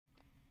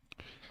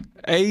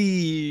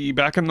Hey,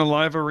 back in the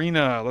live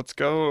arena. Let's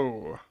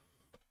go.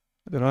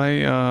 Did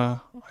I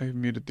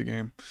muted the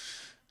game.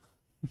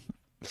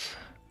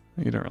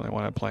 You don't really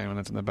want to play when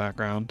it's in the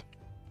background.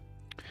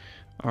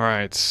 All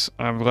right,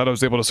 I'm glad I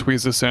was able to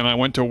squeeze this in. I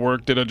went to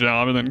work, did a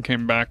job, and then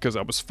came back because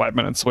I was 5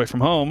 minutes away from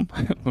home.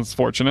 That's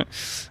fortunate.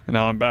 And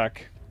now I'm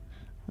back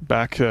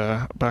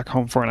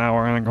home for an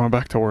hour, and then going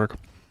back to work.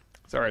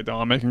 It's all right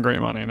though. I'm making great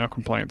money. No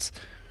complaints.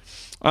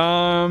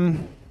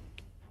 Don't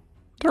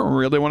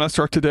really want to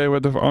start today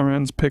with the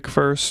Armanz pick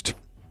first.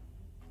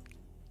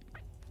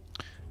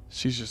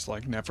 She's just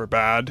like never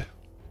bad.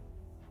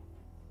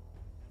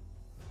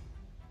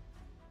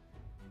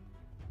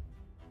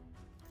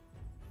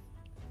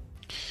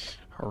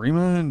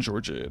 Harima and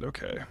Georgid,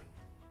 okay.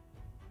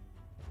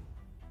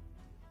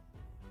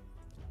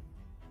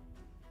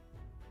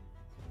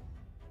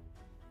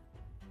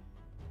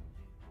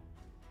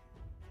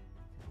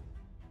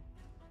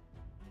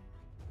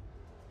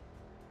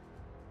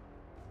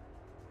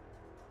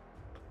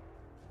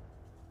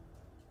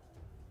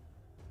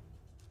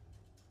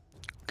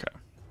 Okay.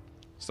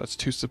 So that's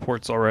 2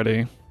 supports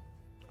already.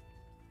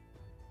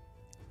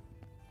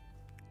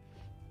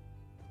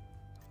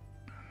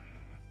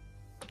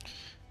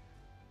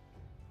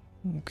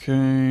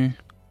 Okay.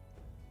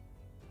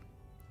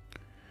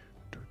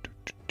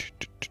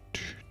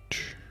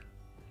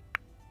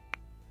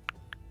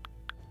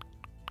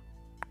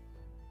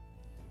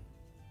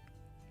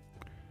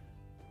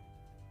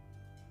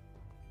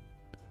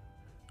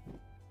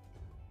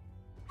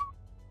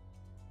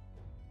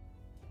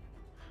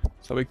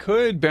 So we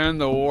could ban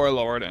the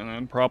Warlord and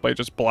then probably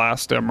just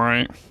blast him,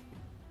 right?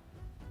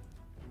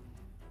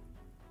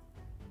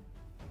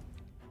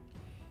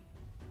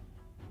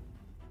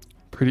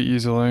 Pretty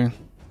easily.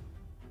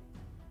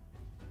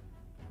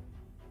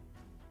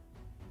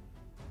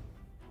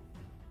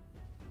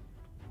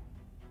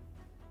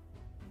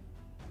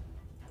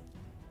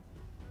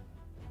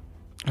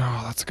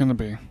 Oh, that's gonna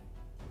be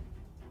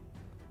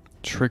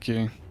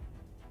tricky.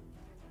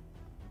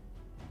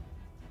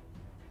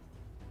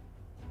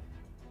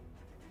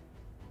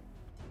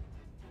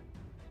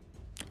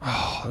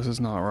 Oh, this is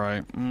not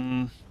right.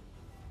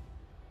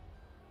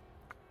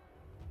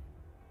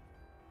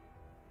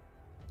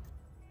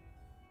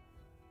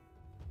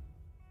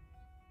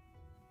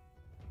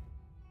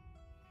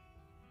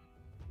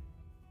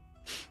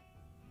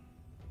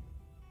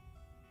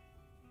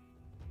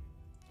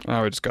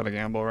 Oh, we just gotta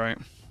gamble, right?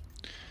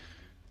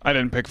 I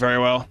didn't pick very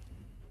well.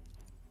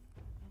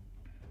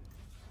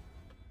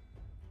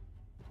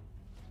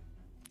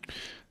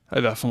 I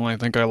definitely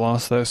think I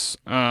lost this.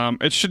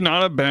 It should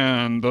not have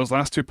been, those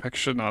last 2 picks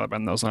should not have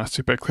been those last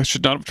 2 picks. I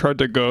should not have tried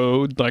to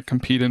go, like,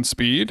 compete in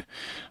speed.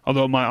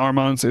 Although my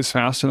Armanz is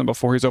faster than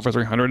before. He's over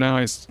 300 now.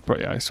 He's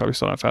probably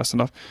still not fast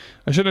enough.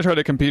 I shouldn't have tried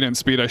to compete in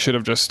speed. I should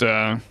have just,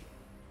 let's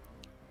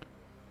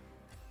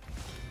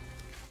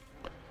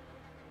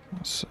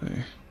see.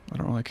 I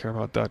don't really care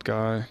about that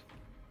guy.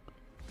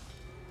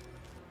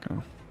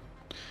 Okay.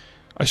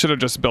 I should have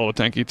just built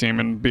a tanky team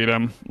and beat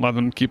him. Let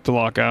them keep the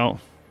lockout.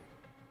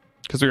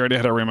 Because we already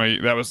had a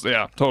Rima. That was,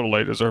 yeah,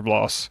 totally deserved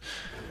loss.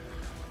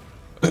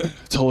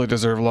 Totally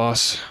deserved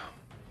loss.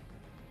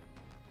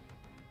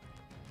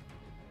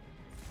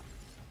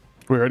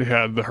 We already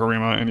had the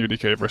Harima and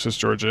UDK versus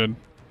Georgid.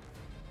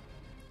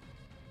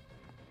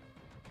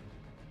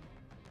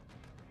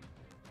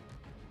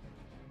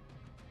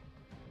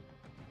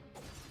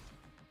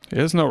 He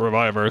has no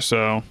reviver,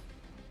 so...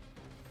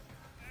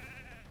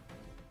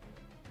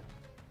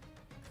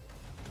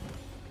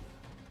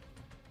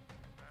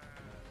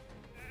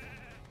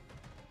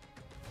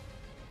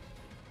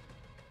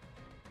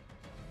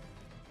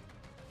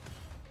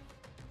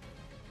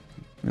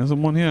 He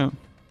hasn't won yet.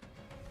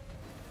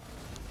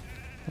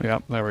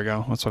 Yep, there we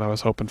go. That's what I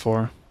was hoping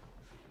for.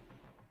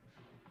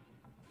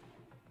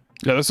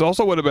 Yeah, this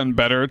also would have been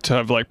better to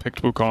have, like,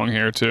 picked Wukong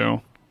here,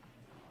 too.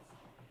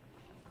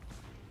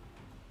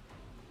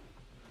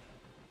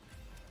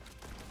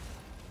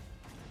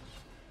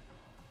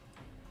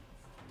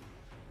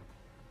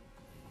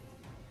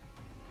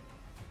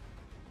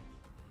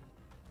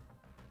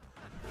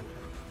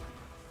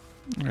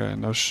 Okay,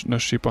 no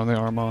sheep on the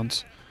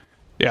Armanz.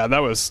 Yeah, that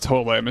was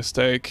totally a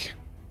mistake.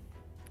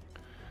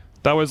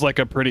 That was like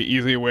a pretty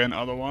easy win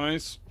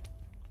otherwise.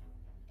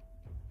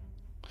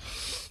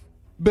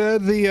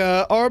 But the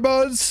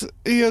Armanz,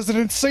 he has an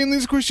insanely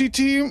squishy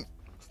team.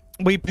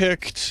 We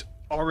picked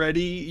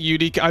already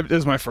UDK. This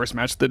is my first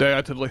match of the day.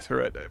 I totally threw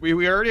it.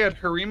 We already had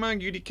Harima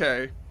and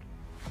UDK.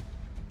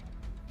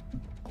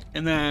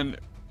 And then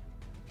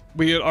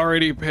we had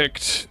already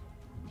picked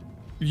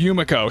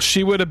Yumiko.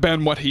 She would have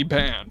been what he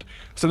banned.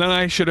 So then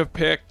I should have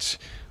picked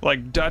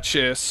like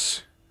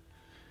Duchess.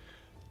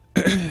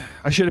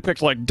 I should have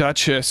picked like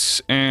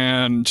Duchess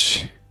and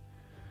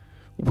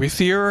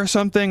Withier or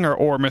something,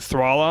 or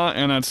Mithrala,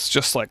 and it's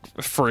just like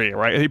free,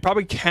 right? He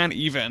probably can't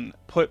even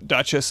put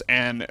Duchess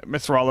and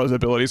Mithrala's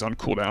abilities on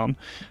cooldown.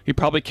 He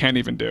probably can't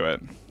even do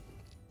it.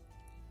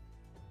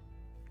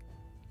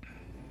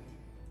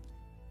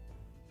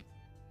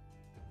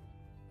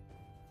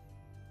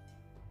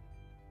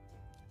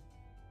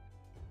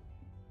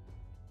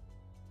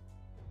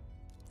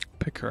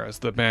 pick her as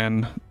the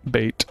ban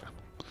bait.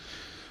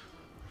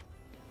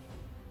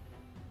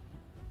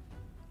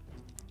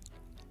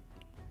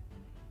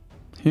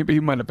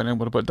 He might have been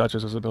able to put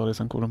Duchess's abilities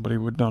on Cooldown, but he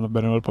would not have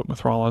been able to put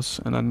Mithrala's,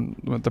 and then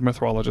the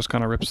Mithrala just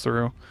kind of rips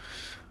through.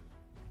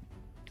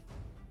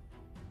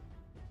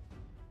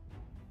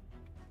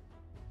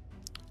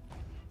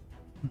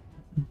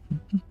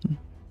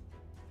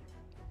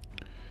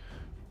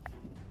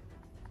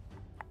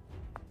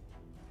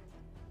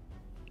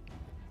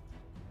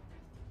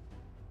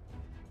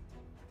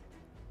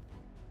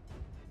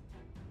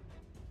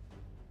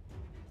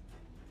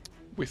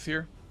 With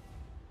here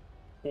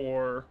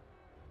or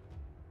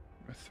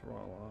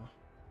Mithrala?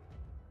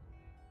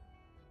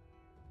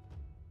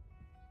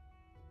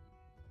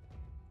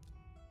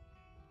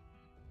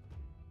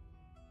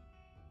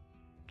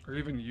 Or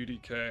even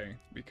UDK,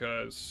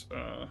 because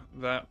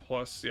that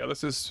plus, yeah,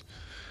 this is,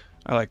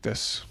 I like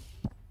this.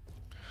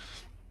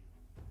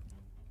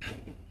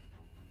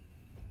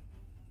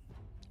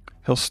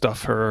 He'll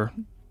stuff her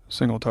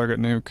single target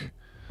nuke.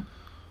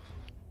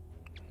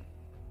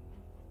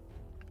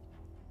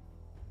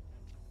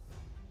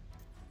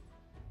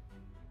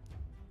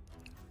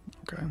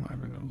 Okay, I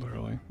mean,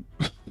 literally.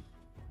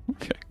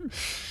 Okay.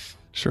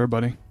 Sure,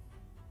 buddy.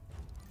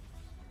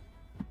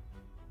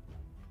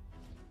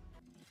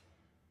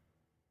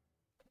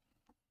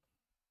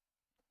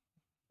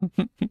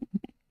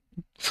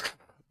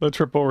 The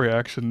triple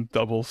reaction,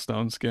 double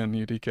stone skin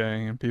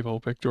UDK, and people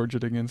pick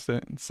Georgette against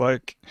it. It's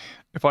like,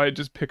 if I had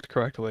just picked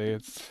correctly,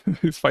 it's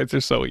these fights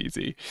are so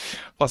easy.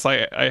 Plus,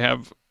 I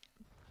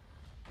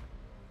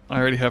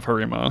already have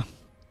Harima.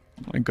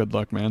 Like, good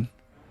luck, man.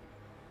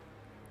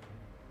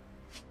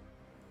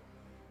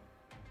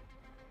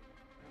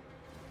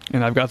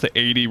 And I've got the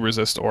 80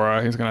 resist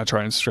aura. He's gonna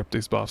try and strip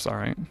these buffs,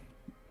 alright.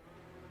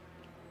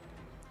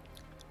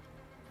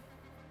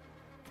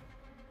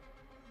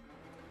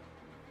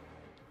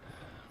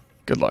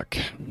 Good luck.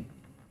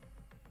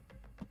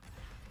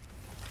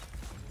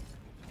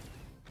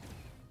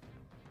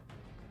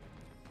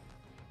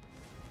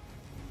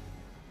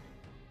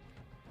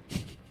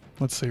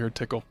 Let's see her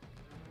tickle.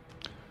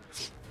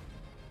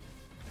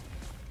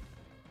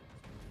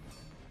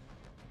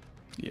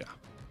 Yeah.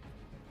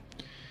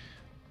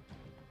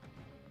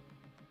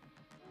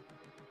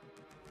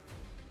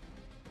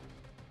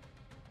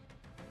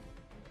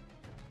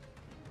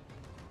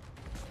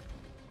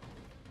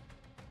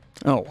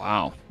 Oh,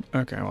 wow.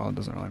 Okay, well, it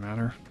doesn't really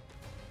matter.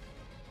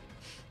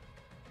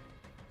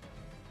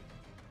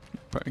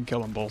 I can kill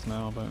them both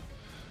now, but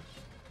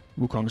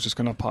Wukong's just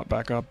gonna pop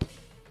back up.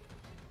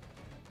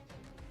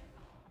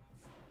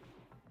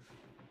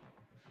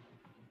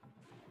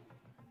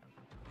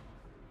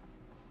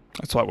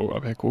 That's why I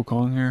pick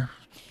Wukong here.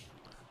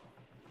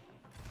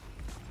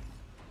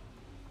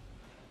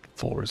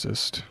 Full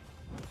resist.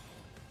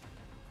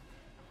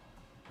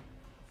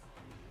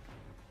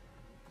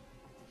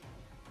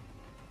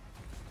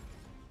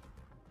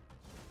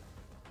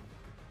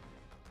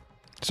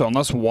 So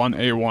unless one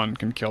A1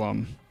 can kill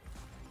him.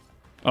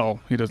 Oh,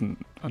 he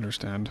doesn't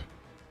understand.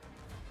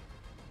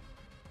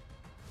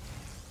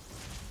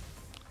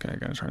 Okay,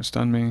 gonna try to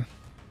stun me.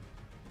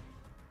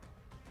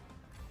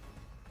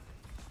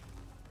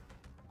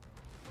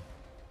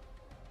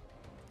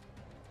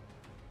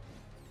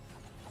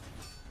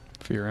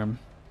 Fear him.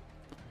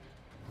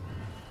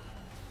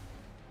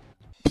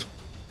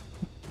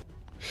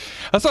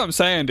 That's what I'm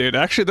saying, dude.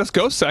 Actually, this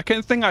go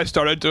second thing I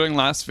started doing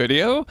last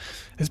video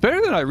is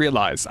better than I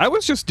realized. I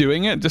was just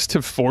doing it just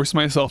to force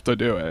myself to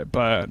do it,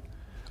 but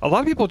a lot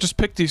of people just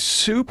pick these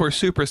super,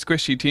 super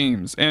squishy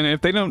teams, and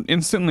if they don't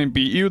instantly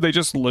beat you, they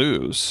just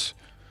lose.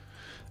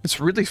 It's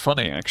really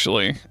funny,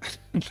 actually.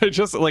 They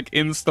just, like,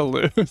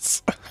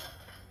 insta-lose.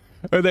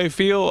 Or they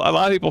feel, a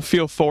lot of people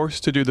feel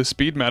forced to do the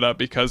speed meta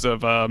because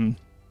of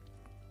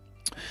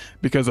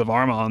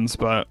Armanz,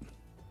 but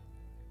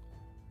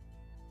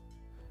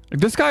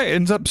this guy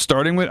ends up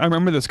starting with, I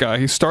remember this guy,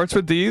 he starts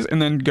with these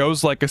and then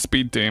goes like a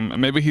speed team. And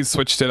maybe he's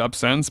switched it up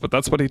since, but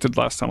that's what he did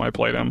last time I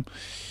played him.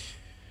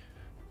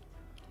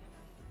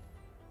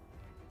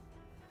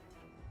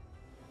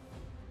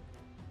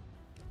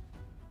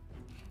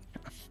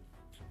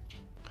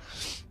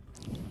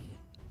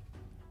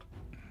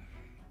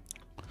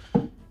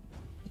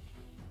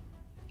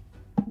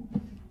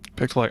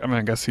 Picked like, I mean,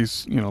 I guess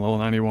he's, you know, level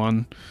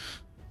 91.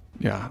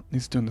 Yeah,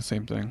 he's doing the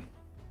same thing.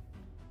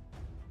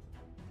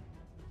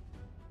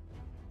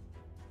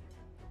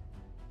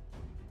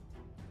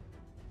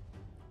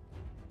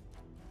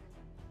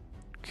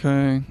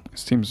 Okay,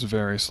 this team's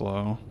very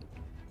slow.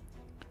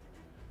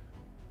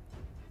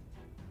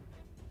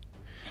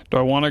 Do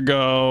I want to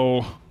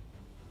go?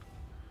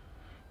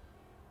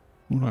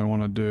 What do I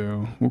want to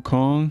do?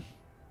 Wukong?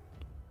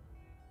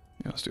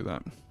 Yeah, let's do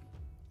that.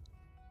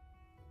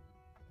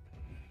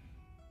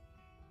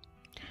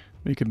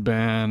 We could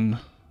ban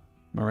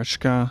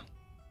Marichka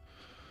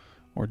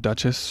or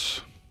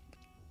Duchess.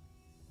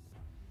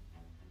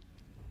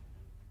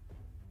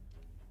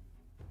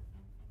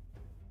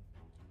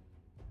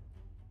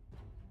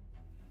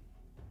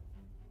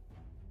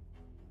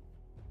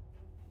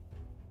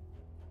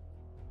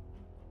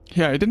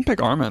 Yeah, I didn't pick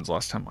Armanz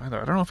last time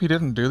either. I don't know if he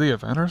didn't do the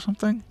event or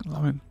something.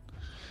 I mean,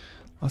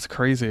 that's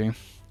crazy.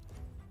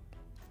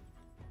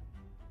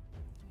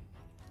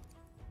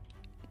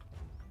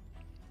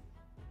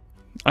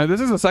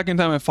 This is the second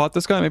time I fought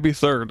this guy, maybe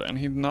third, and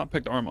he not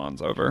picked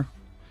Armanz over.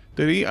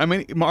 Did he? I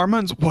mean,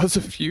 Armanz was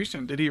a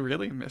fusion. Did he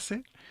really miss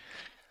it?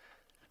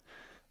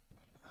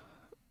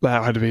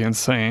 That would be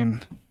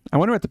insane. I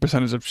wonder what the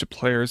percentage of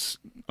players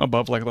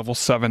above like level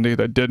 70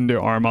 that didn't do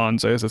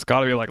Armanz is. It's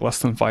got to be like less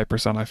than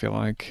 5%, I feel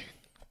like.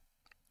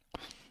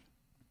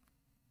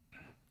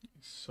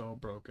 So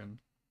broken.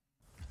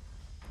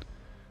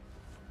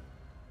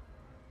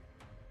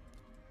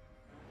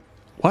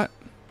 What?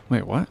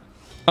 Wait, what?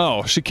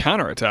 Oh, she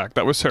counterattacked.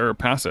 That was her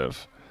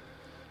passive.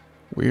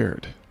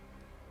 Weird.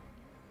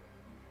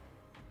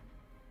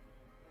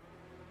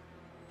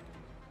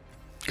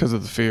 Because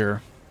of the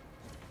fear.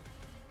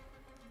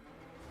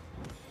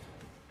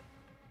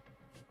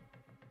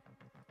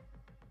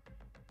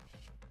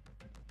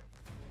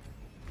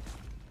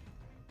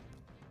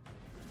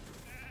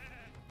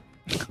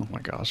 Oh my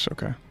gosh,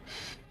 okay.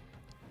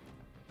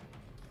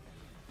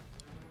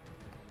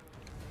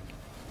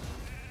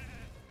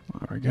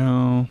 There we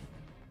go.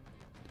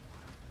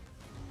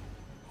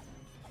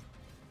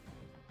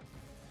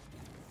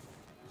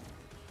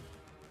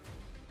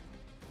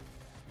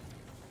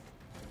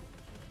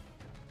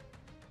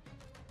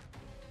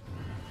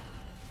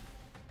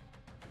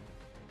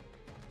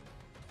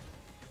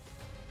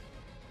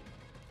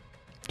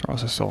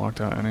 Charles is still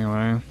locked out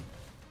anyway.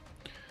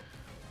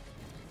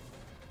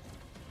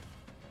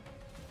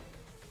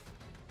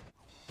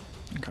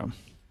 Okay.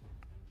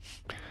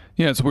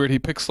 Yeah, it's weird. He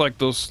picks like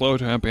those slow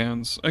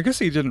champions. I guess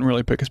he didn't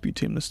really pick a speed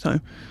team this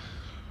time.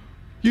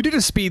 You did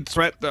a speed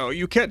threat though.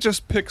 You can't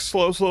just pick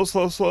slow, slow,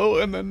 slow, slow,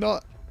 and then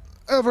not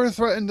ever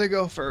threaten to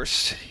go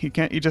first. You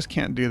can't. You just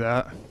can't do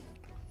that.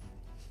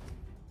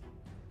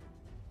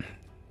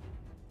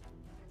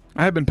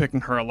 I have been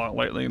picking her a lot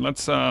lately.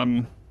 Let's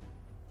There's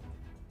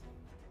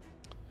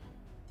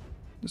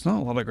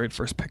not a lot of great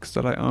first picks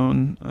that I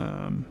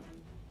own.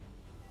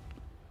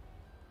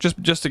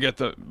 Just to get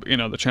the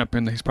the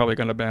champion that he's probably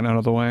gonna ban out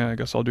of the way. I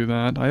guess I'll do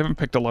that. I haven't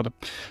picked a lot of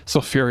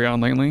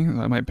Sulfurion lately.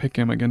 I might pick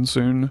him again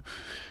soon.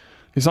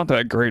 He's not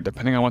that great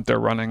depending on what they're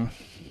running.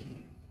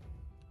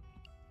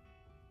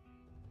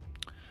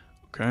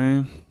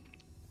 Okay.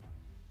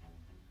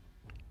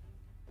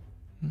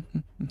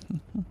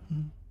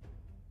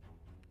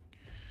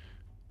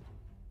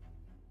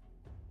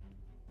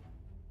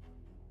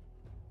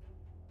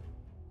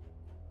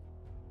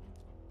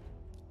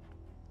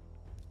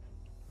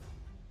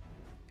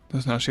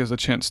 Because now she has a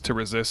chance to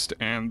resist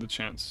and the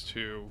chance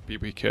to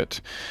BB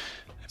kit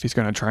if he's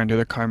gonna try and do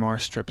the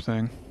Kaimar strip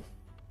thing.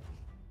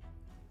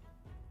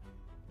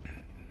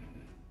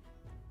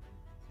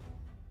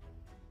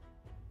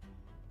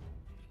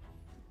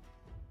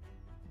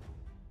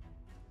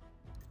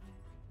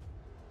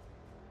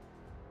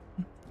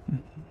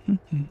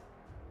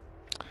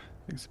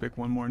 Let's pick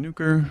one more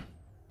nuker.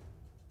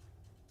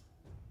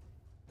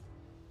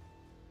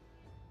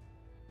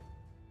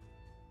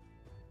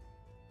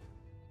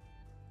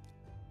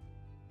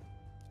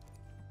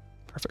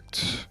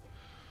 Perfect.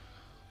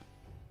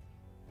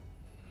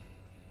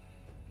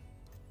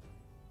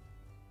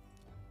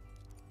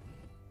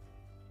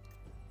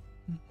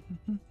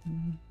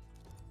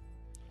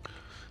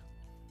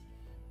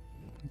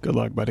 Good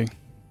luck, buddy.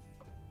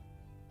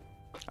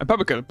 I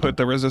probably could have put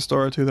the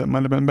Resistor too. That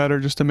might have been better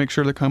just to make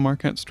sure the Kaimar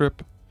can't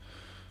strip.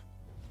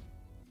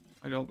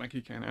 I don't think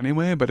he can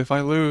anyway, but if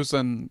I lose,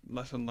 then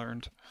lesson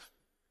learned.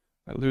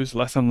 If I lose,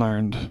 lesson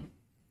learned.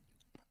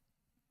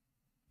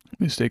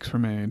 Mistakes were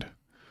made.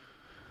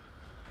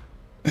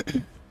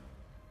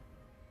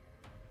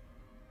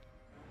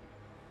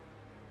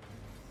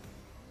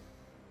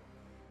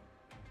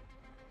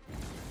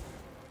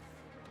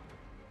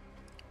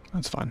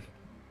 That's fine.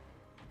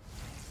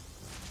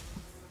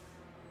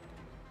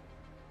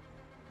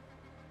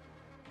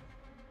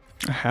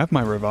 I have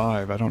my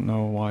revive. I don't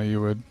know why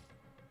you would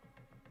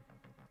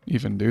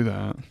even do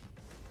that.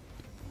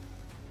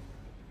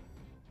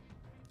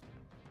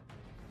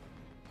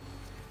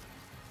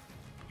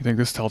 You think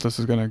this Teltis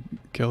is gonna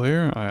kill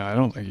here? I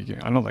don't think he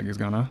can. I don't think he's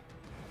gonna.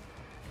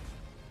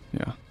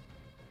 Yeah.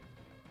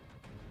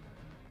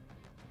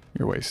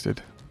 You're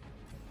wasted.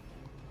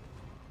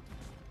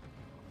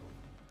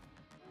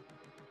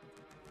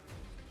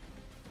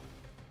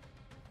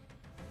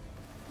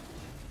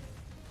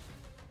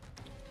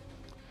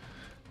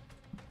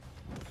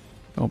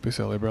 Don't be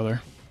silly,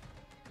 brother.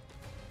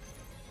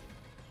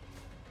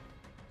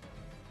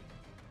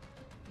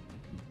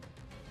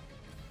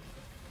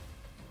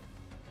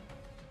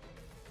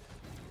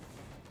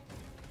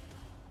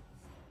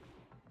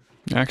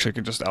 I actually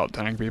can just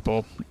out-tank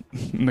people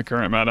in the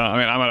current meta. I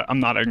mean, I'm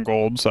not in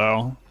gold,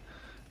 so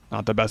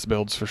not the best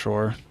builds for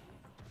sure.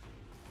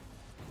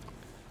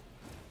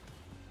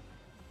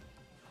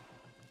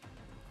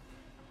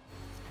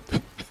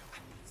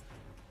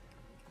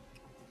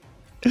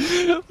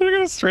 They're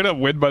gonna straight up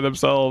win by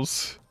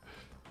themselves.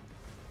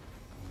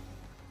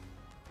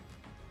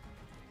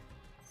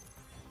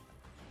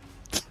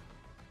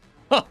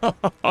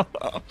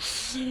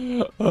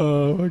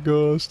 Oh my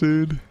gosh,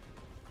 dude.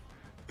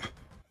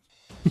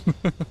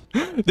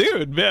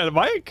 Dude, man,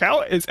 my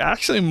account is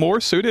actually more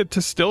suited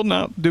to still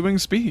not doing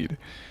speed.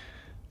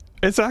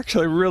 It's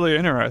actually really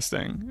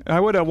interesting.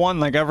 I would have won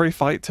like every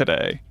fight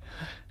today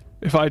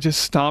if I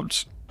just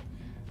stopped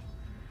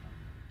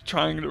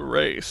trying to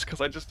race,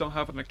 because I just don't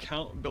have an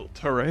account built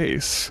to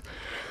race.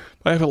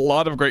 I have a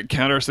lot of great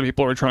counters to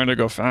people who are trying to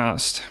go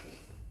fast.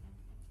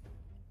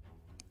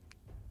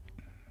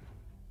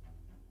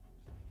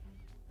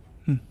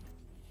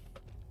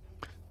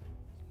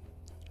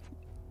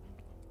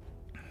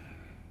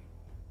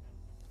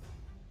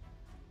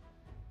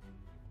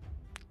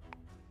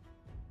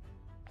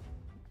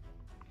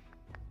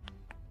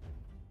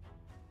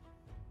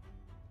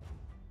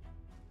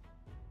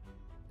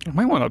 I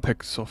might want to pick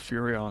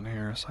Sulfuria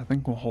here, so I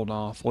think we'll hold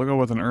off. We'll go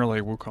with an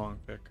early Wukong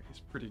pick. He's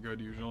pretty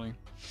good usually.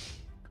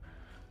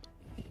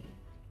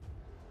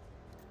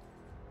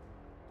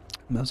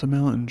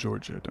 Mezamel and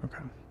Georgia, okay.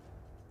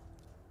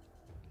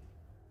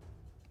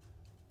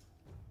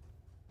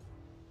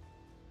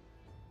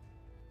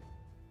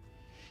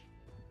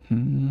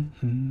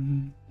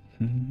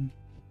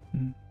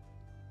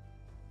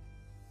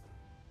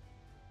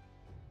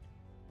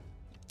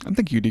 I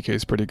think UDK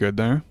is pretty good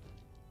there.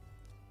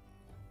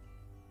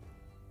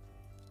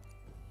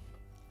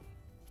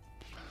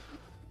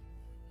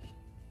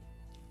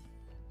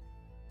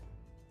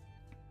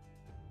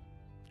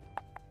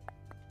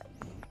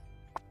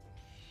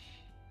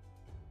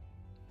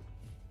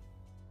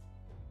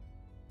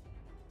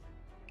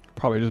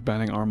 Probably just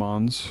banning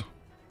Armanz.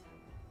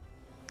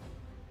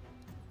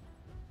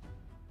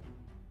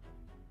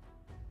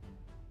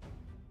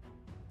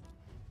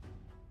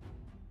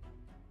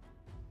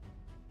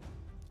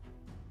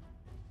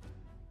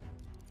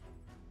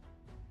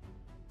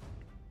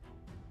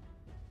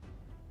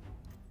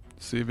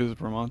 See if his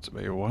Vermont.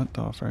 Wait, what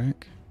the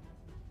frick?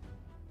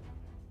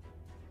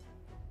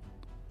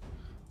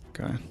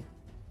 Okay.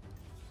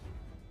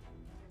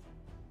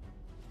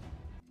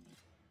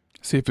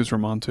 See if his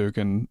Ramontu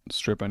can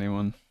strip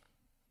anyone.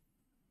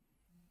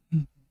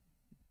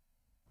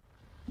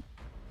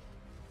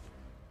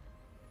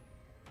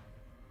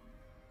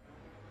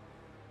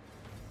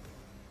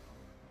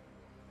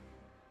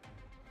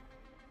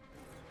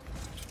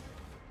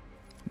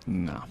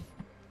 No.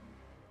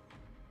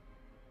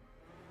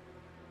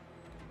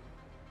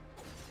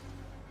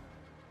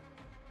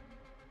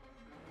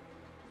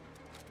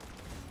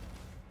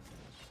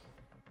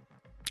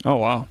 Oh,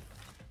 wow.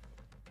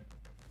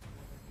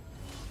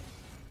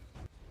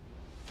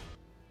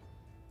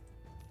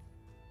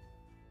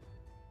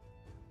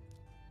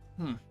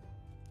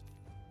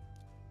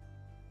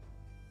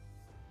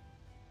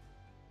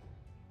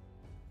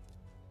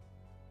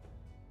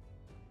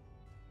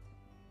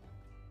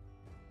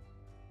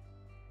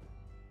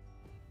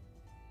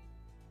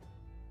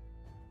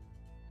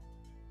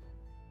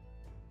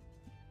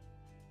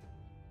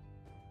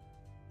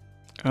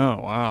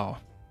 Oh, wow.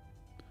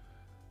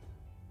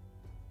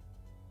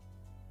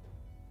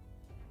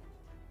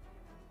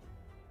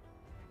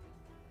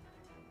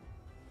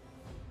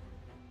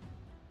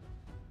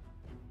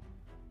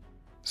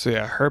 So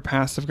yeah, her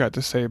passive got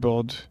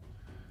disabled.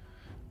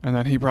 And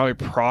then he probably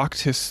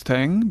procced his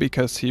thing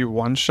because he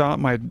one-shot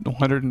my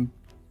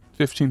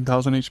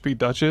 115,000 HP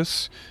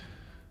Duchess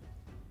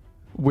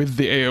with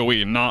the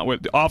AoE, not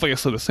with...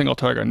 Obviously, the single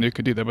target nuke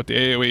could do that, but the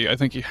AoE, I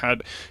think he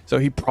had... So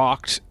he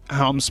procced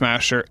Helm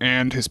Smasher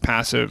and his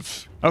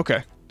passive.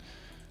 Okay.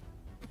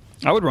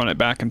 I would run it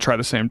back and try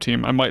the same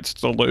team. I might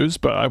still lose,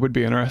 but I would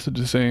be interested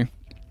to see.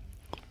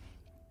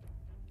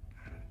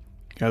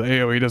 Yeah, the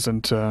AoE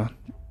doesn't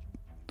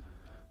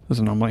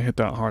normally hit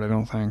that hard, I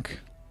don't think.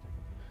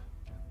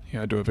 He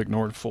had to have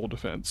ignored full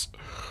defense.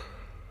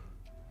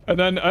 And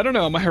then, I don't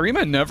know, my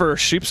Harima never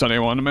sheeps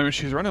anyone. I mean,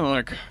 she's running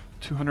like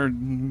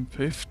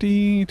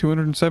 250,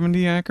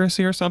 270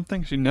 accuracy or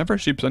something. She never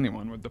sheeps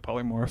anyone with the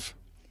polymorph.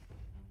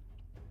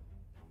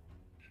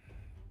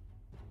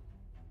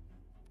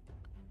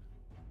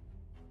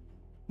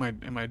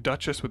 My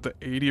Duchess with the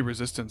 80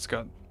 resistance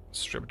got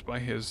stripped by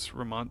his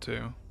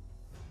Ramontu.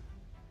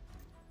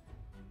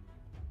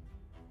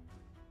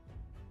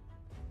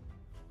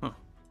 Huh.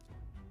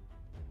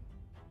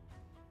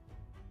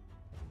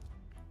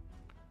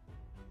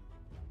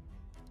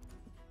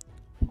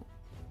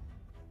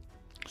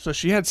 So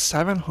she had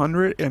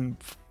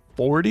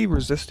 740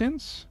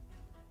 resistance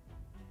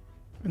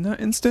in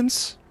that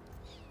instance?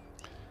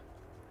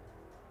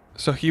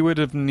 So he would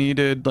have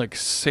needed like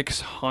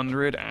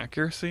 600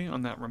 accuracy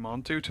on that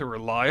Ramontu to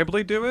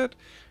reliably do it.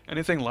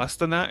 Anything less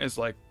than that is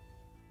like...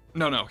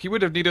 No, he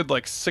would have needed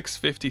like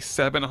 650,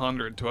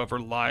 700 to have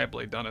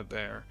reliably done it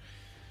there.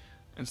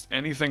 And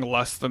anything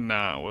less than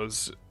that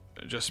was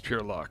just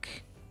pure luck.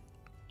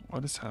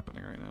 What is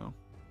happening right now?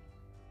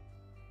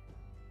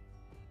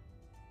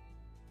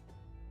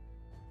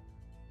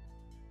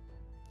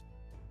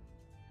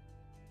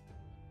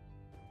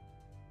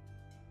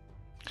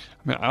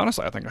 I mean,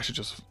 honestly, I think I should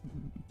just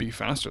be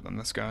faster than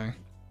this guy.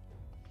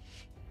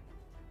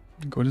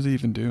 Like, what is he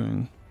even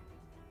doing?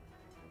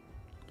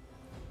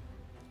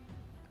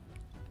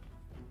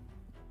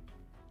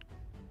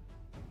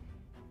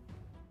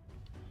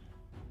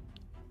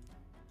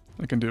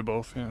 I can do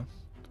both, yeah.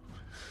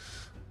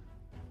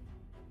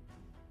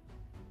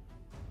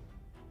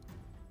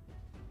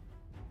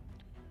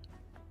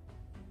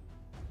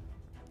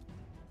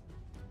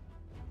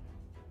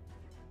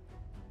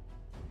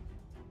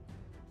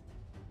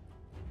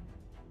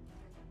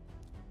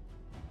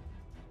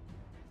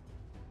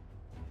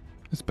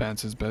 This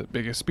bans his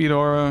biggest speed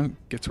aura,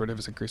 gets rid of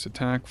his increased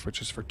attack, which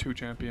is for 2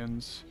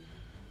 champions.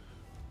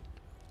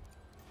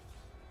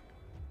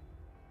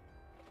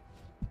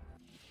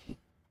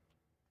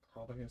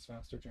 Probably his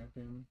faster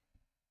champion.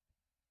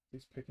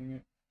 He's picking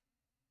it.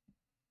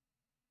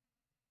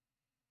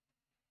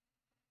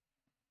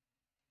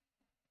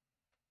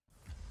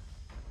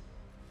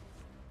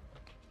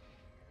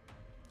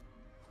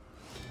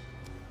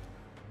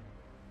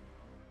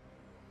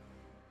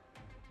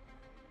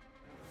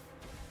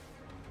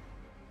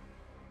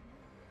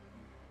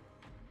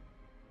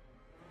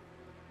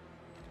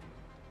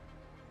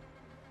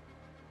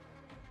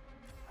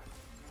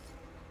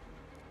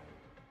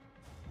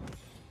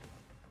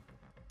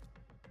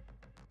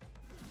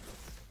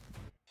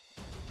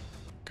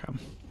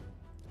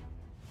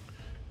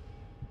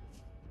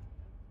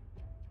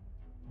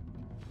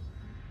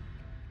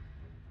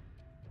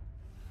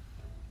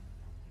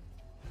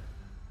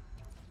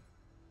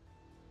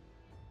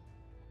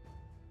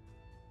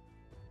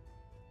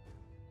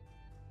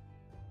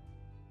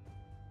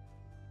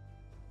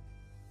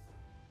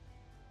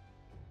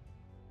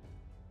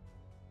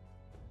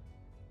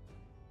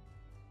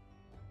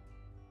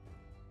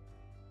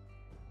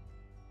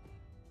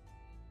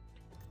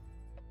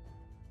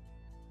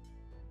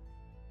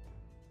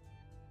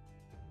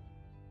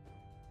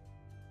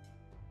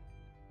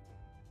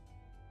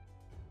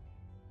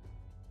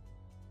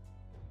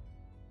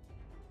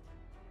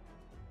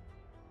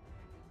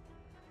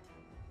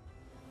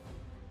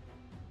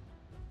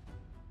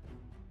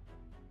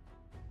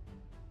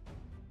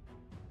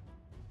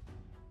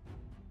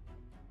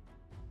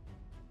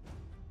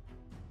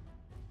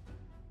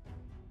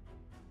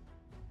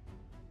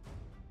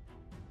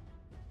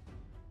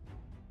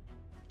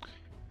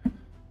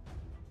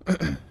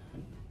 Okay.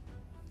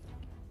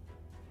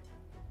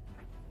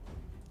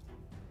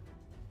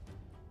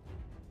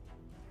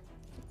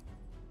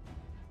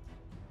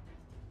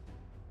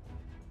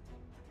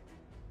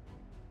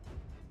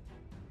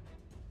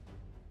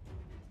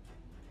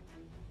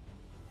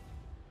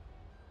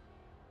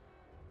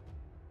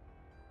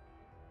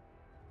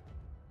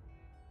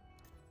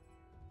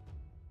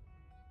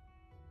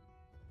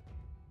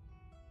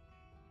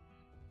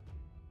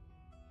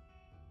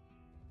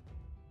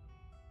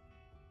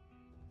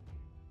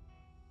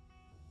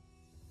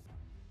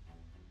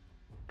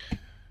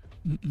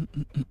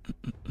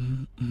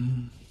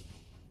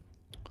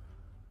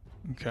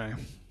 Okay.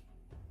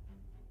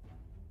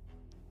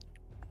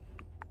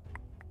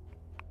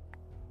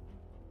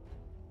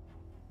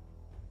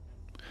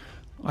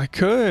 I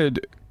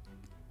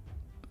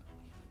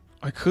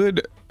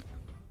could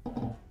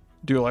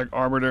do like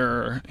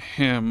Arbiter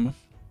him.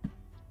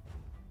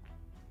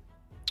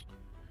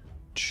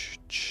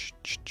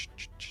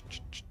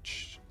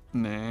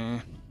 Nah.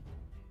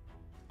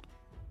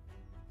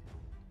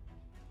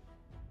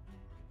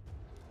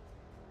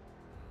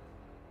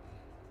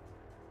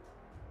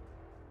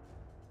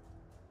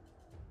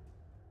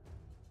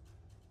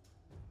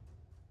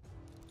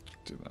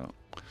 Do that.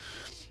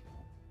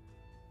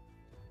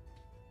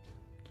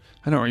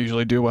 I don't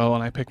usually do well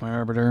when I pick my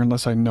Arbiter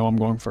unless I know I'm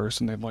going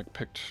first and they've like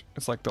picked,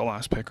 it's like the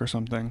last pick or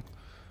something.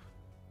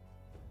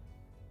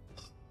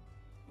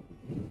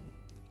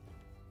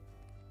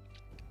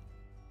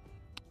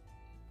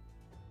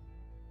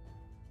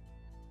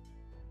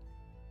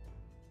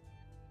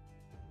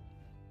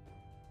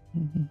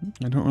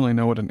 I don't really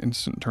know what an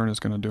instant turn is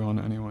going to do on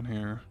anyone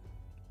here.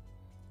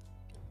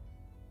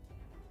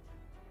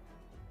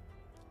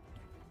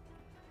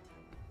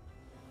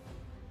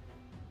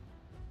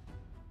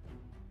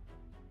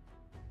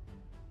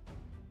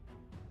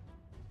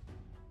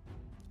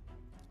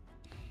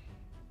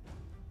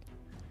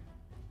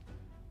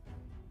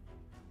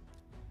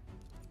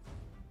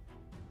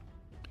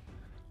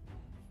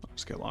 I'll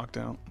just get locked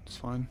out. It's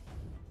fine.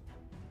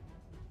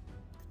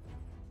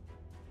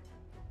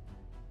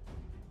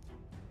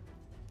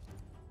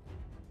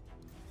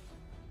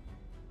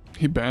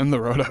 He banned the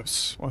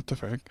Rotos. What the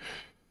frick?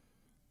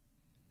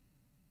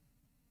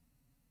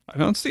 I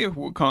don't see a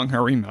Wukong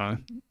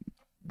Harima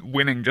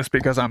winning just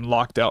because I'm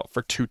locked out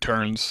for 2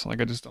 turns.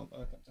 Like, I just don't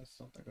think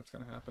that's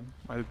gonna happen.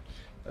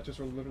 That just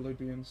will literally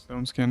be in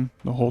Stone Skin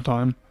the whole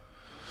time.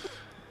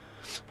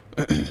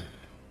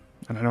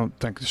 And I don't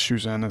think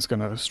Shuzhen is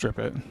gonna strip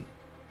it.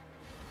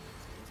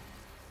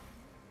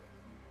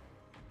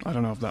 I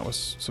don't know if that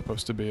was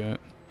supposed to be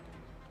it.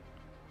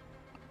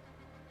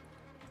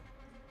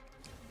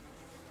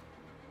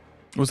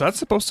 Was that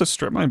supposed to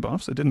strip my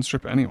buffs? It didn't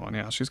strip anyone.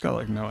 Yeah, she's got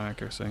like no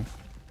accuracy.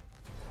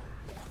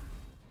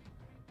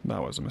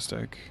 That was a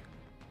mistake.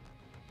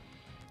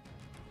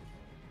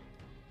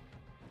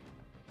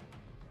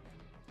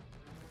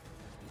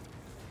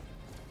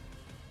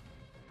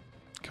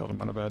 Killed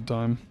him at a bad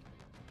time.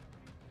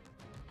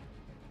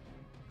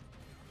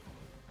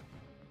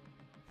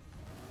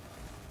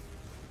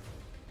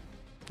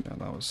 Yeah,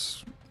 that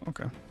was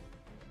okay.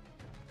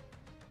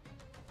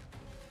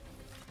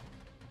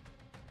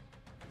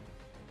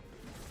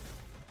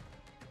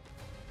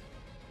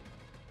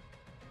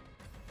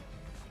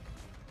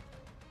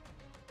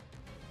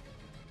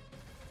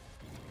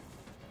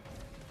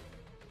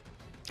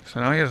 So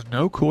now he has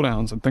no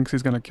cooldowns and thinks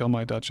he's gonna kill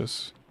my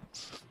Duchess.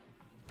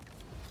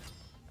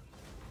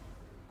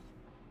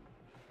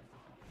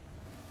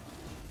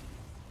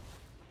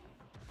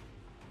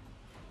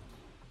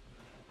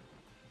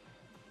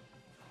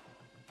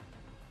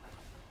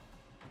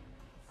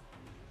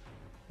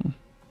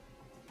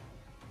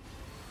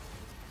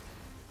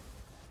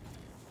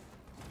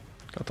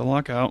 Got the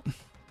lockout.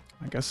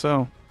 I guess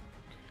so.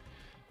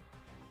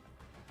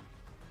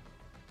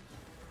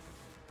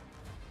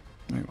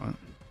 Wait, what?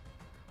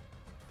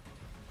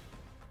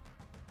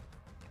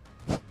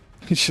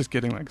 He's just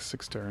getting like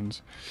 6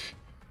 turns.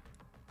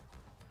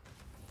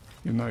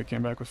 Even though he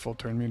came back with full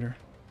turn meter.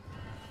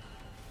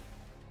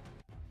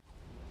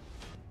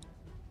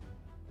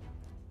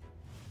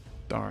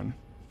 Darn.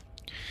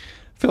 I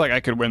feel like I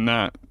could win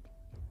that.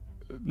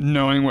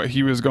 Knowing what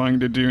he was going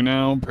to do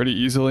now pretty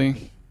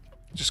easily.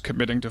 Just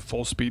committing to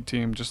full speed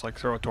team, just like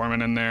throw a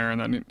Torment in there, and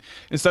then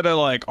instead of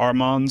like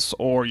Armanz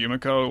or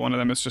Yumiko, one of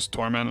them is just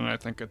Torment, and I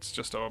think it's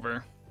just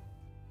over.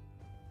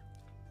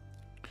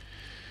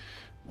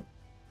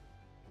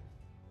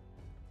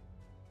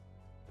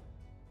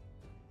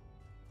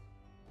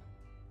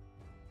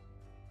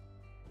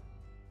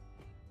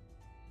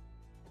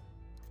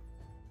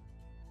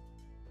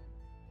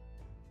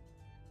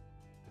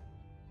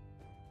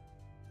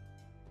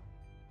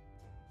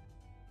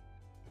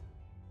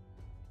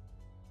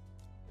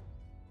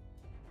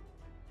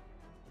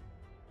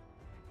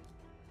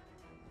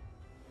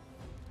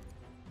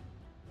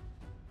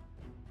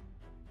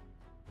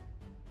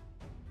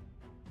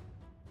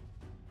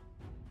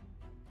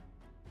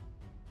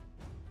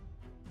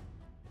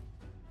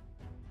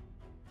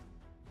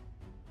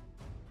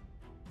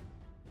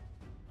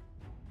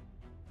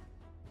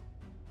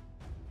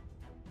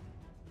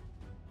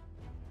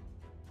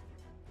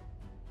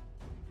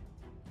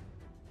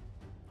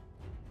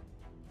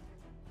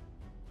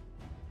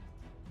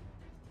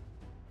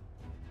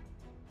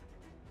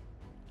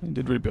 I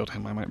did rebuild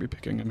him, I might be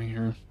picking him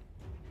here.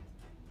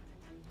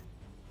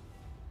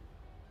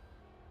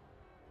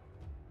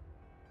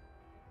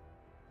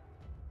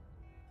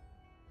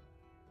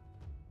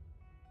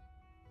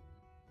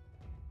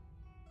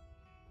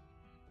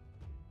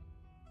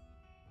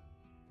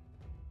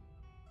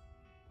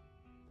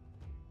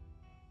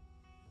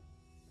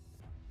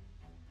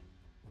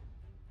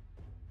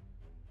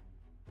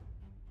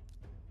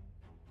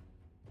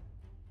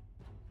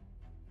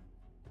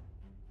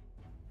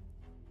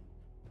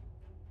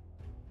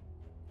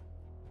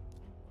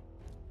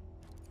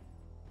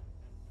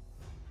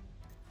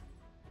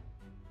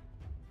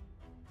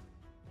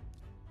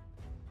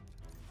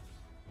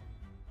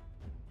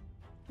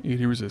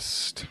 Eighty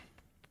resist.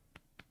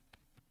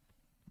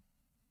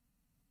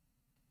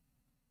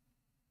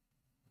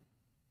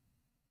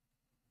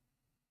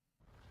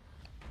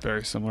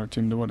 Very similar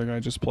team to what the guy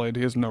just played.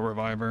 He has no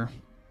reviver.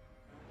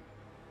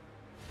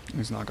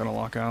 He's not going to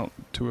lock out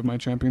 2 of my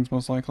champions,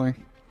 most likely.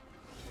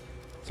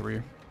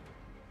 3.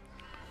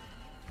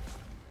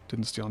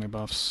 Didn't steal any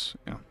buffs.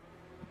 Yeah.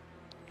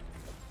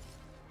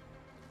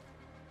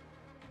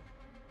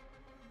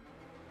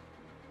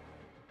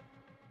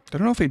 I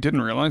don't know if he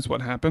didn't realize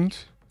what happened.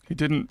 He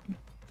didn't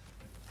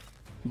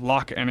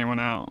lock anyone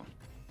out.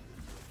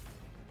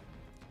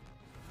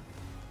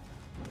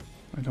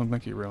 I don't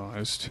think he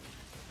realized.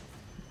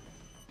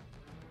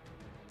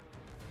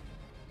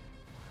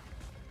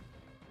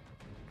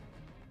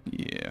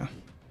 Yeah.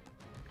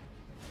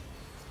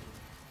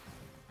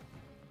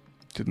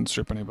 Didn't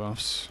strip any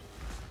buffs.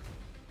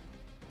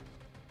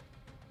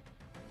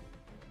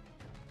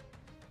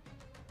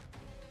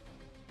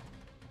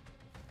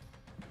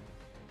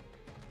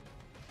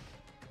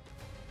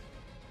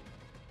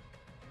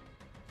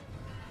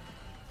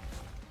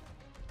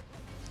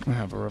 I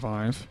have a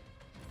revive.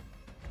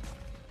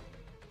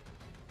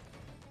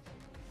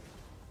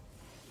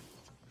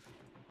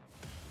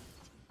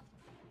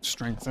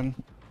 Strengthen.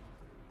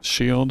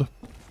 Shield.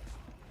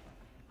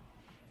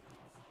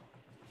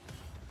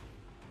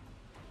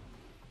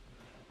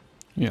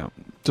 Yeah,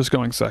 just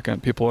going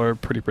second. People are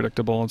pretty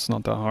predictable. It's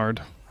not that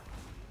hard.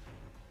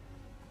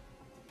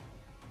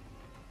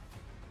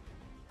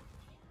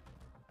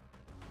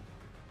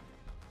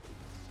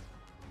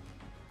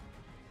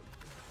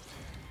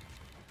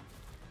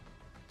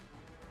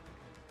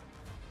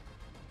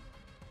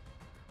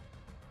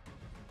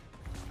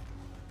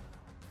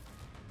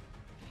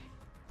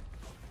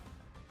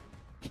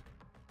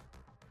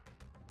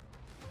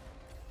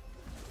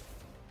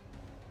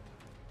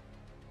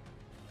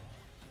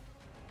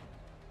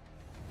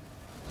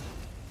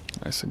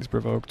 Nice, he's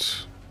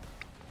provoked.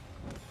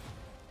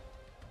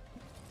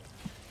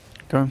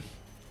 Okay.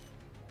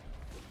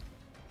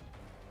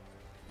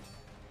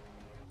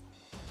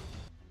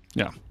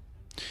 Yeah.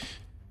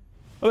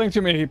 I think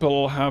too many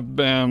people have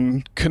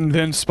been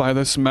convinced by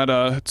this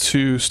meta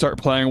to start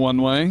playing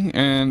one way,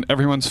 and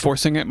everyone's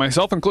forcing it,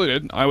 myself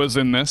included. I was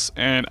in this,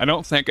 and I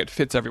don't think it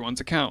fits everyone's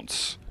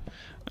accounts.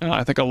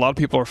 I think a lot of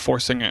people are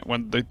forcing it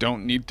when they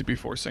don't need to be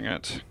forcing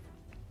it.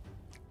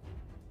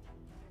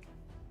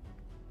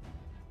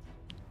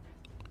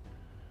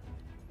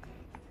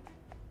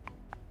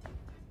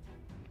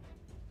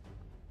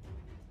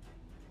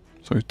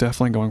 So he's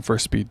definitely going for a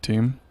speed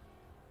team.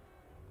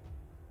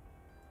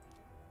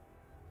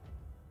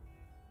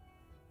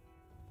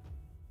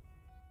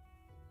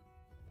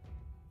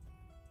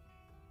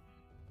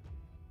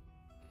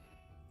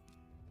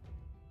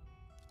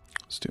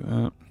 Let's do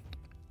that.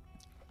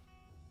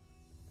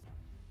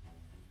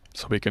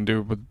 So we can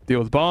deal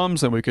with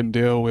bombs, and we can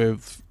deal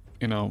with,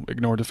 you know,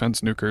 ignore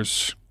defense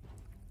nukers.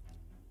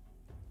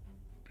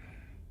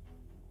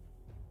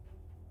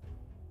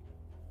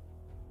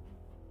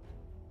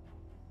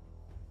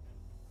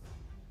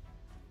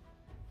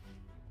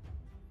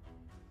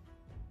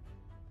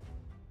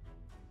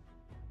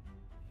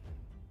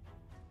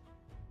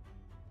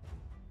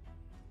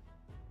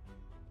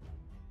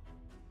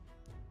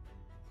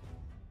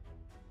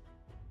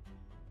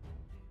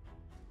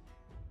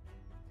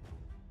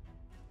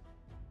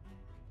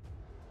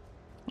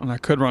 And I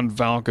could run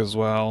Valk as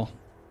well.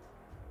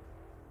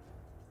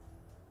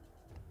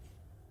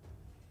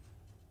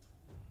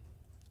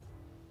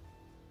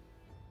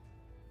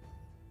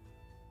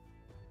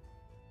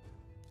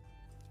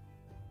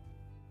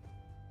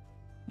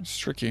 It's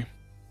tricky.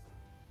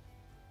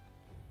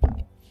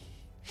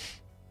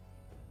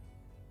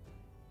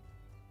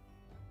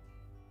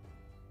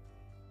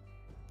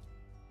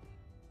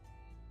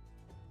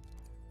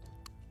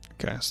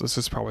 Okay, so this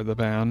is probably the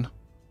ban.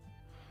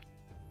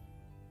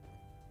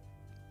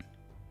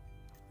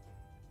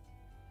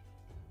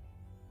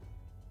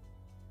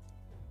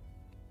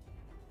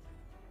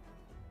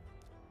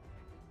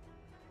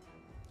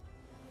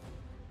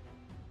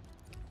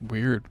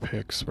 Weird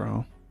picks,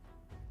 bro.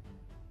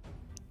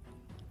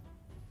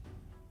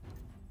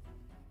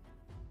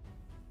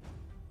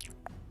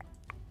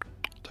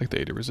 Take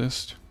the 80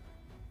 resist.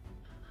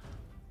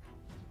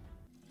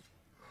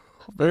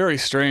 Very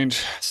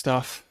strange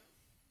stuff.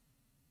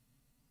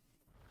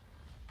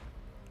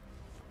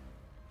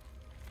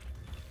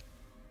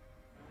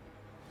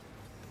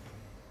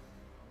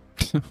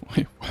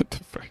 Wait, what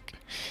the frick?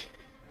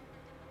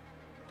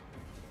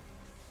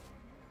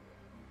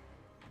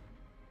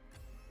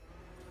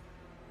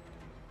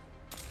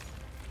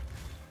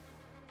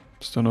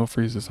 Still no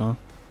freezes, huh?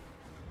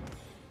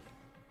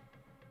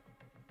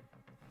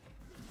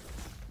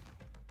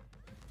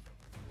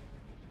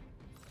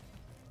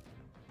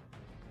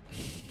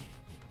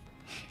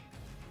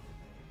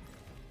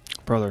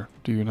 Brother,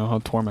 do you know how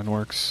Torment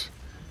works?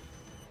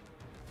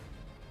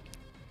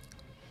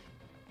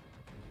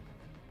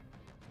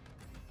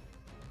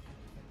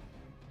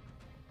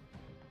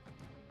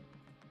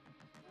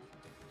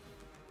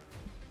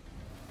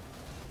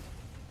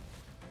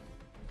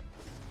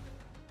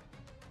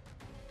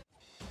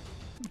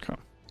 Okay.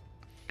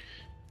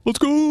 Let's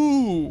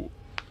go!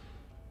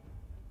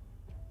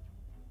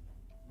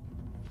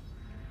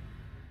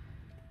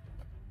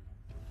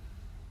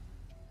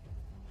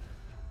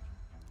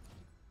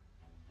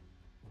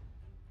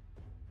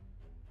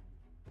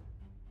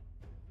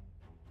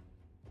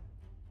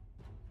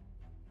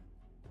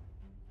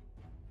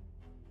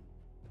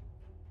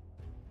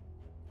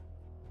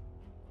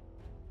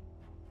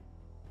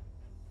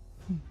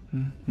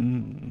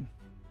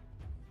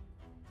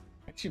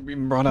 Actually, we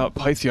brought out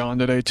Python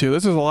today too.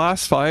 This is the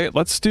last fight.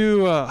 Let's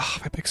do.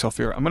 If I pick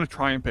Sophia, I'm gonna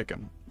try and pick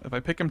him. If I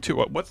pick him too,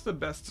 what's the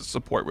best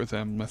support with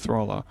him?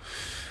 Mithrola.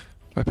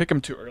 If I pick him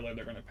too early,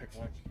 they're gonna pick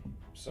like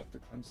stuff to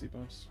cleanse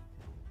debuffs.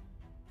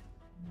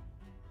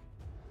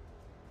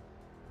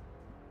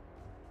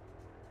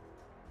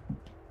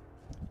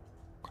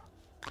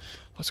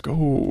 Let's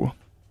go.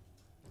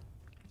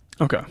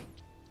 Okay.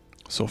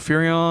 So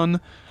Furion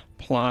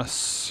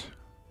plus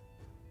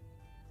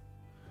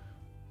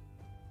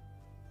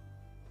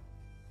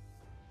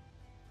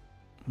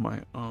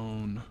my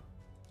own. I'm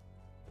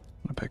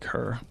gonna pick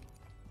her.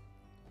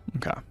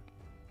 Okay.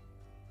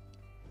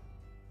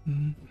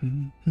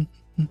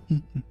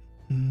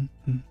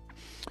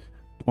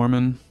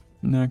 Dorman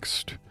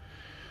next.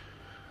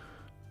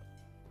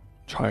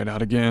 Try it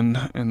out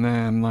again, and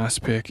then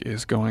last pick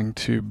is going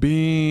to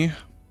be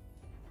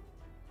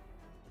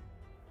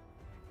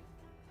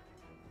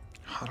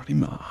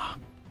Harima.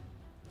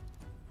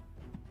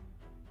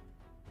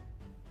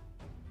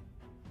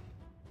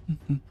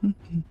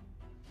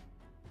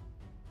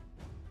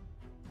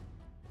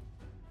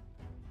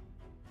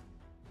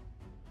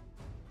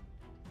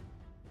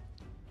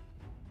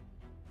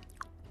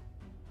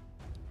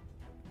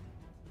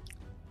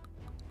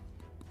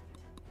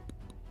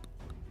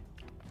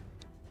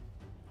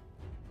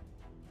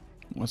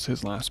 What's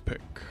his last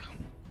pick?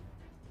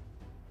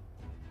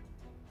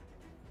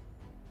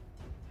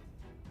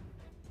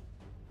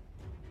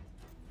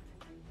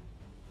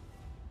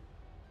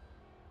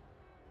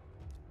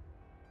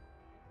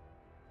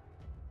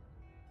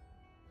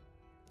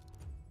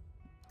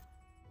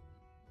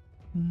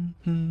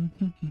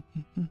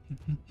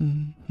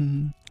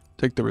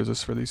 Take the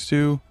resist for these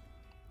two.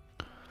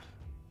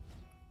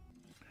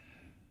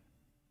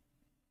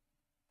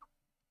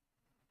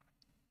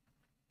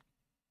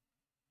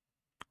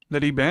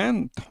 Did he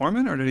ban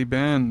Torment or did he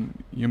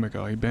ban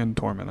Yumiko? He banned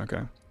Torment,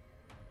 okay.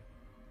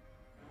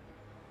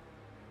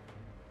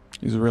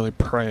 He's really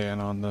preying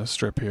on the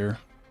strip here.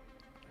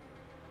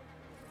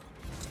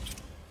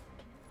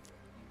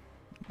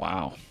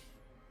 Wow.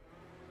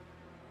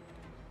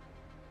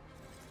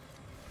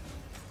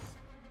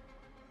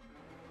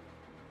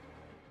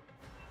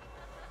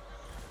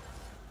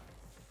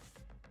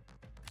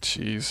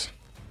 Jeez.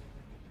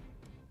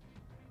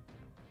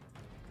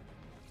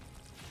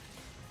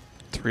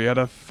 3 out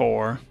of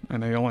 4,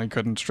 and he only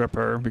couldn't strip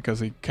her because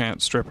he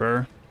can't strip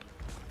her.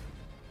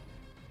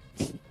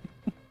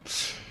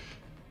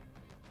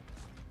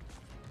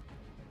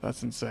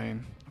 That's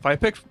insane. If I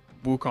picked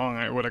Wukong,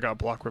 I would have got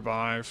block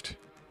revived.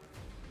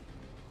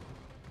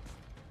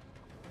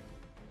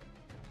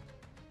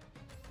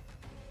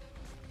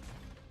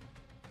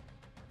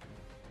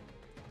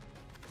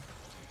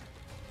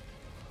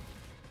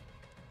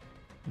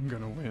 I'm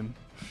gonna win.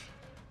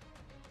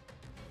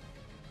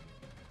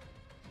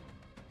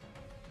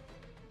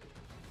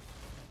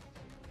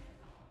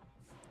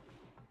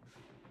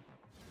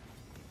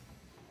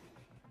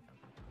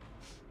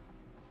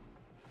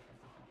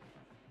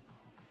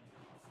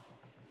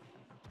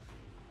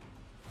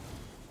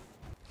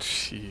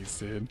 Jeez,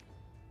 dude.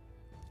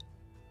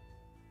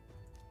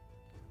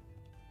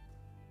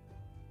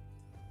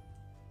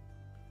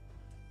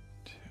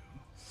 2,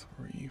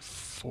 3,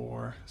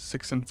 4,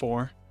 6 and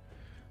 4.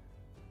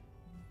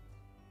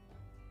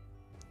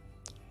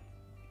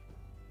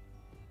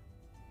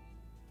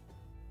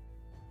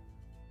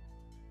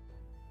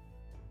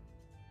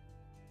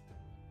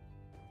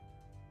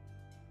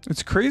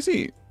 It's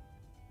crazy.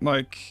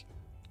 Like,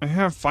 I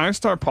have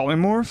 5-star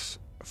polymorph,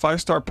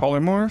 5-star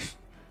polymorph,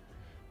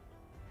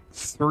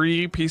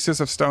 3 pieces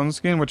of stone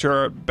skin, which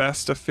are at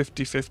best a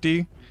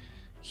 50-50.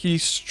 He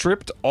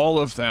stripped all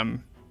of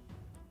them,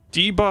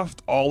 debuffed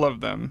all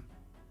of them,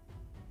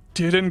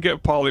 didn't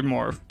get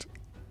polymorphed.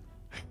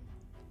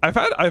 I've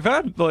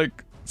had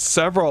like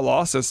several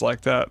losses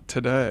like that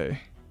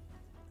today.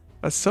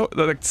 That's so,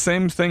 like,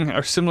 same thing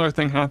or similar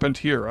thing happened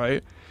here,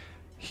 right?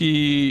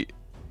 He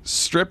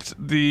stripped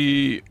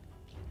the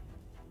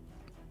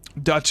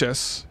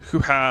Duchess, who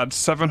had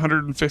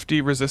 750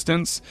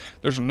 resistance.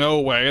 There's no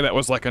way that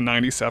was like a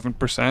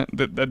 97%.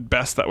 That at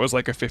best that was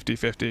like a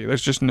 50-50.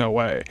 There's just no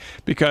way,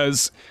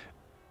 because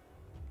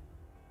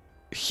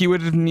he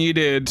would have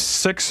needed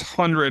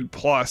 600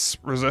 plus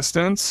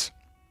resistance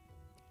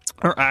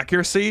or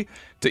accuracy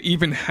to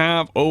even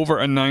have over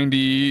a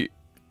 90,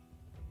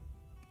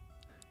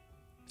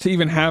 to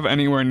even have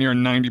anywhere near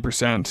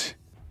 90%.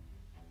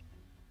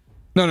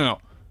 No.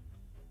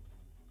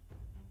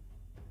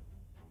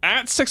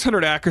 At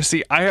 600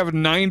 accuracy, I have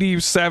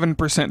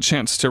 97%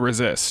 chance to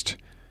resist.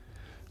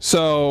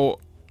 So,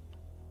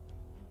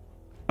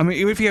 I mean,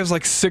 even if he has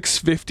like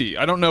 650,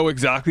 I don't know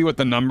exactly what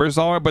the numbers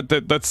are, but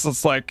that's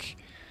just like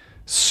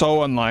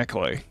so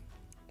unlikely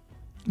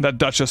that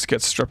Duchess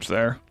gets stripped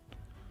there.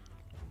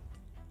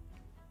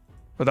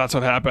 But that's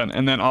what happened.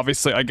 And then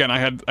obviously, again, I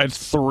had 2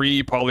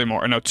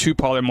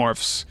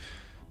 polymorphs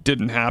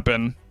didn't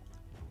happen.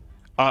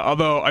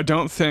 Although I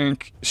don't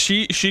think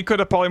she could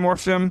have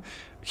polymorphed him.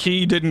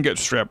 He didn't get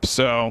stripped,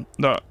 so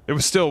it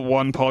was still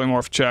 1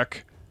 polymorph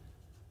check.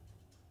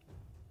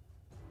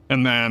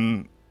 And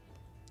then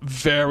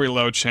very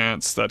low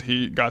chance that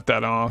he got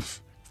that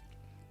off.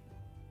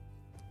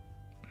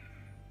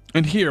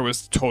 And here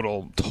was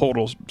total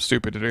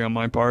stupidity on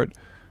my part.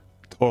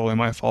 Totally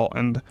my fault.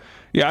 And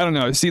yeah, I don't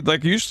know. See,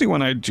 like, usually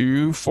when I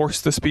do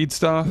force the speed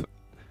stuff,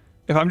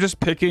 if I'm just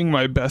picking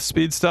my best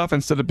speed stuff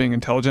instead of being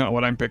intelligent at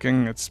what I'm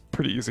picking, it's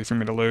pretty easy for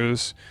me to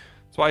lose.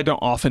 That's why I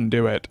don't often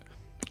do it.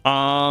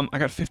 I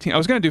got 15. I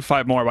was gonna do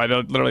 5 more, but I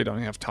literally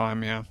don't have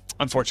time. Yeah,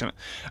 unfortunate.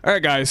 All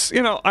right, guys.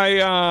 You know,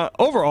 I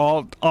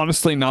overall,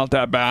 honestly, not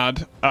that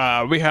bad.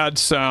 We had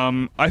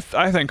some, I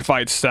think,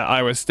 fights that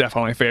I was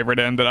definitely favored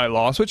in that I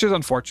lost, which is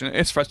unfortunate.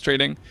 It's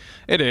frustrating.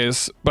 It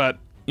is, but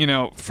you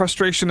know,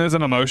 frustration is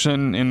an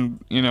emotion,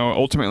 and you know,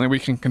 ultimately we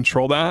can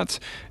control that.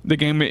 The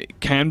game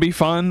can be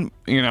fun.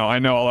 You know, I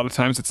know a lot of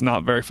times it's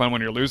not very fun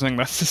when you're losing.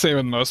 That's the same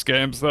with most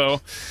games,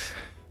 though.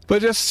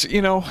 But just,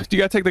 you know, you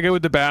gotta take the good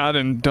with the bad,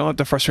 and don't let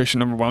the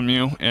frustration overwhelm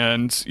you,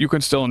 and you can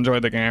still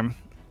enjoy the game.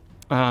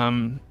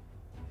 I'm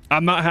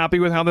not happy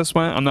with how this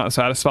went. I'm not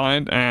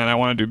satisfied, and I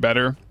want to do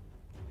better.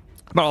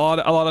 But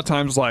a lot of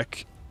times,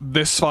 like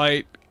this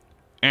fight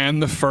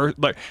and the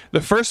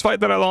first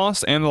fight that I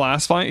lost and the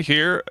last fight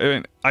here,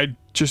 I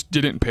just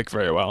didn't pick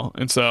very well.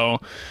 And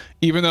so,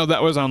 even though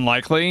that was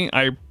unlikely,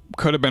 I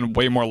could have been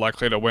way more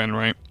likely to win,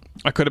 right?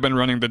 I could have been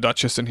running the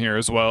Duchess in here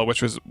as well,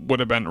 which would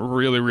have been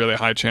really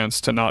high chance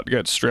to not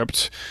get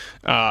stripped,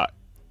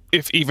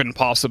 if even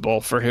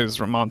possible, for his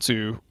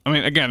Ramantu. I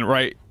mean, again,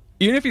 right?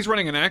 even if he's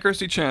running an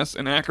accuracy chest,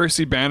 an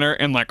accuracy banner,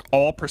 and like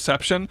all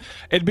perception,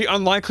 it'd be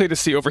unlikely to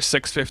see over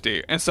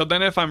 650. And so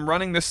then if I'm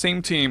running the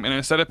same team, and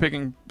instead of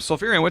picking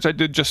Sulfurion, which I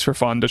did just for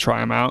fun to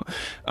try him out,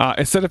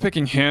 instead of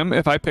picking him,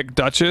 if I pick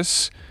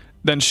Duchess,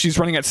 then she's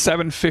running at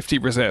 750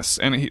 resists,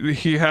 and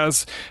he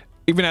has,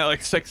 even at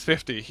like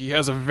 650, he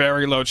has a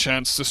very low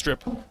chance to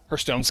strip her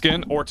stone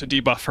skin or to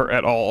debuff her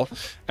at all,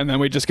 and then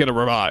we just get a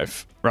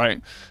revive, right?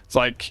 It's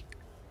like,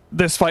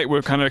 this fight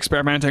we're kind of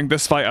experimenting.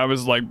 This fight I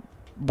was like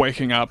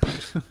waking up.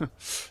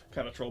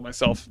 Kind of trolled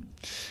myself.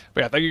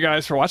 But yeah, thank you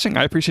guys for watching.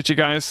 I appreciate you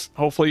guys.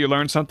 Hopefully you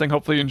learned something.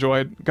 Hopefully you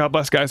enjoyed. God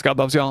bless, guys. God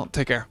loves y'all.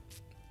 Take care.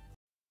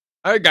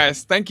 Alright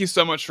guys, thank you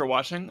so much for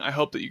watching. I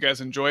hope that you guys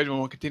enjoyed, and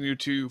will continue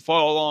to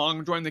follow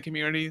along, join the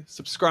community,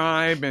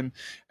 subscribe, and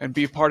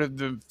be part of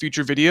the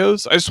future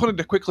videos. I just wanted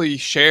to quickly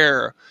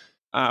share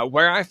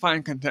where I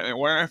find contentment,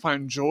 where I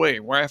find joy,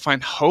 where I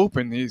find hope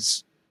in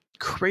these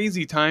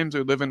crazy times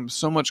we live in,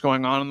 so much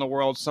going on in the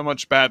world, so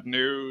much bad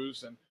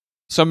news, and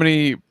so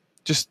many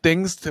just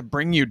things to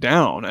bring you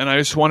down. And I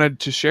just wanted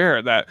to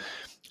share that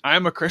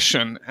I'm a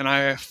Christian, and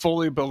I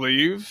fully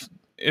believe,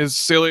 as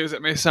silly as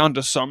it may sound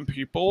to some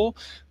people,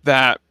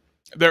 that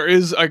there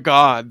is a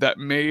God that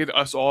made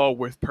us all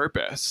with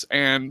purpose.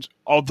 And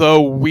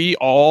although we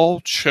all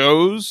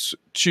chose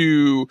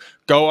to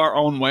go our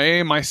own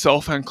way,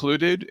 myself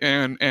included,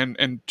 and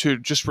to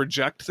just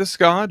reject this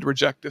God,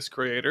 reject this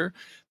creator,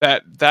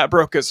 that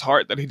broke his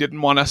heart, that he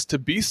didn't want us to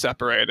be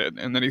separated,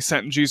 and that he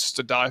sent Jesus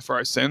to die for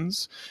our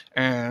sins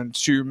and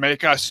to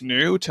make us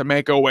new, to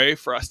make a way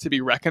for us to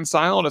be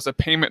reconciled as a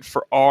payment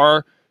for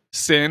our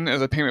sin,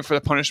 as a payment for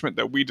the punishment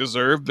that we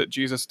deserve, that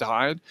Jesus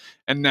died.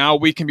 And now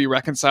we can be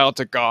reconciled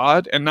to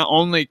God, and not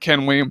only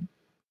can we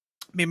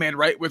be made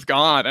right with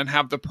God and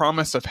have the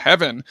promise of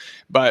heaven,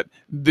 but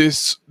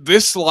this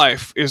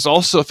life is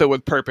also filled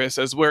with purpose,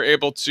 as we're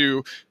able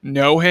to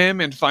know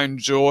him and find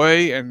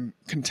joy and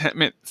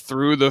contentment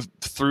through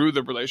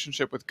the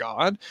relationship with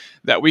God,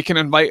 that we can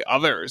invite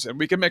others, and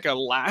we can make a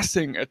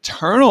lasting,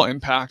 eternal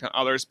impact on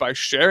others by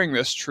sharing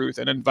this truth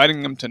and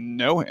inviting them to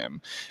know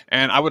him.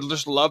 And I would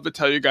just love to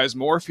tell you guys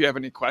more if you have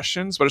any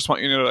questions, but I just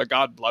want you to know that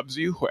God loves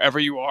you, whoever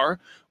you are,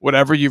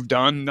 whatever you've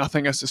done.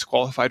 Nothing has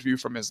disqualified you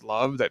from his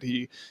love, that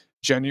he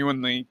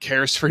genuinely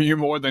cares for you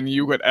more than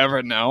you would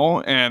ever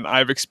know. And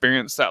I've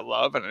experienced that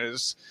love, and it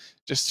is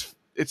just,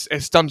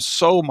 it's done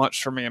so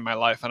much for me in my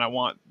life, and I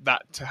want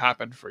that to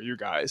happen for you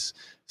guys.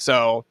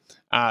 So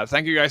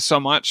thank you guys so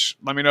much.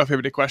 Let me know if you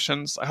have any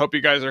questions. I hope you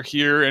guys are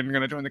here and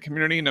going to join the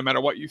community, no matter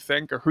what you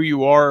think or who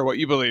you are or what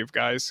you believe,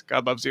 guys.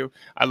 God loves you.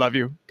 I love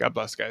you. God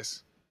bless,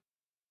 guys.